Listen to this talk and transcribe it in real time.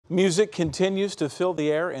Music continues to fill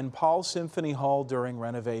the air in Powell Symphony Hall during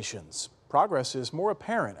renovations. Progress is more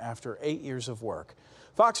apparent after 8 years of work.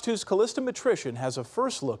 Fox 2's Callista Matrician has a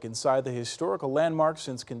first look inside the historical landmark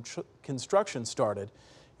since construction started.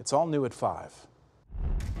 It's all new at 5.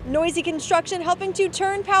 Noisy construction helping to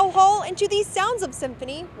turn Powell Hall into the sounds of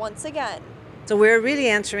symphony once again. So we're really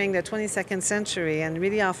entering the 22nd century and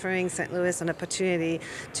really offering St. Louis an opportunity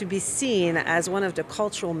to be seen as one of the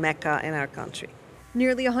cultural mecca in our country.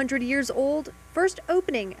 Nearly 100 years old, first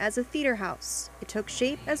opening as a theater house. It took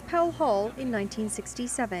shape as Powell Hall in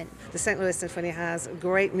 1967. The St. Louis Symphony has a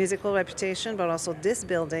great musical reputation, but also this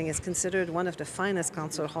building is considered one of the finest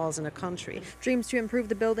concert halls in the country. Dreams to improve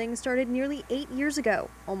the building started nearly 8 years ago.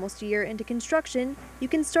 Almost a year into construction, you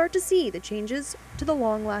can start to see the changes to the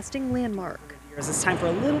long-lasting landmark. It's time for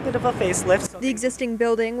a little bit of a facelift. The existing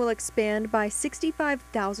building will expand by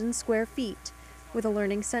 65,000 square feet. With a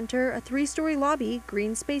learning center, a 3-story lobby,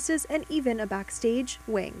 green spaces, and even a backstage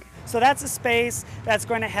wing. So that's a space that's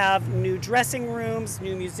going to have new dressing rooms,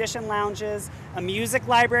 new musician lounges, a music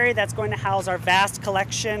library that's going to house our vast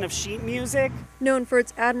collection of sheet music. Known for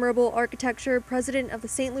its admirable architecture, president of the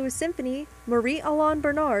St. Louis Symphony, Marie-Alain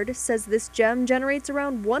Bernard, says this gem generates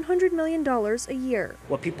around $100 million a year.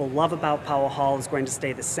 What people love about Powell Hall is going to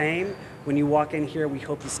stay the same. When you walk in here, we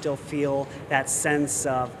hope you still feel that sense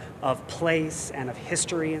of place and of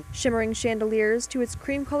history. Shimmering chandeliers to its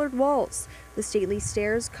cream-colored walls. The stately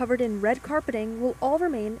stairs covered in red carpeting will all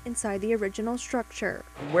remain inside the original structure.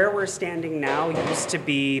 Where we're standing now used to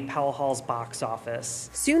be Powell Hall's box office.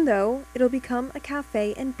 Soon, though, it'll become a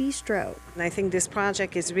cafe and bistro. And I think this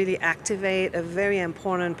project is really activate a very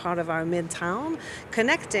important part of our midtown,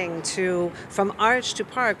 connecting from Arch to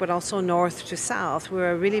Park, but also north to south.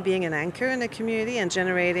 We're really being an anchor in the community and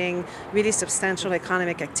generating really substantial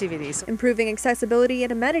economic activities. Improving accessibility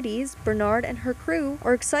and amenities, Bernard and her crew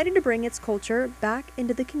are excited to bring its culture back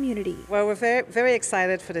into the community. Well, we're very, very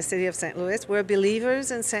excited for the city of St. Louis. We're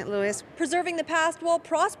believers in St. Louis. Preserving the past while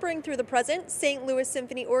prospering through the present, St. Louis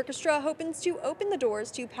Symphony Orchestra hopes to open the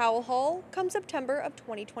doors to Powell Hall come September of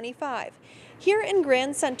 2025. Here in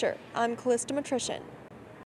Grand Center, I'm Callista Matrician.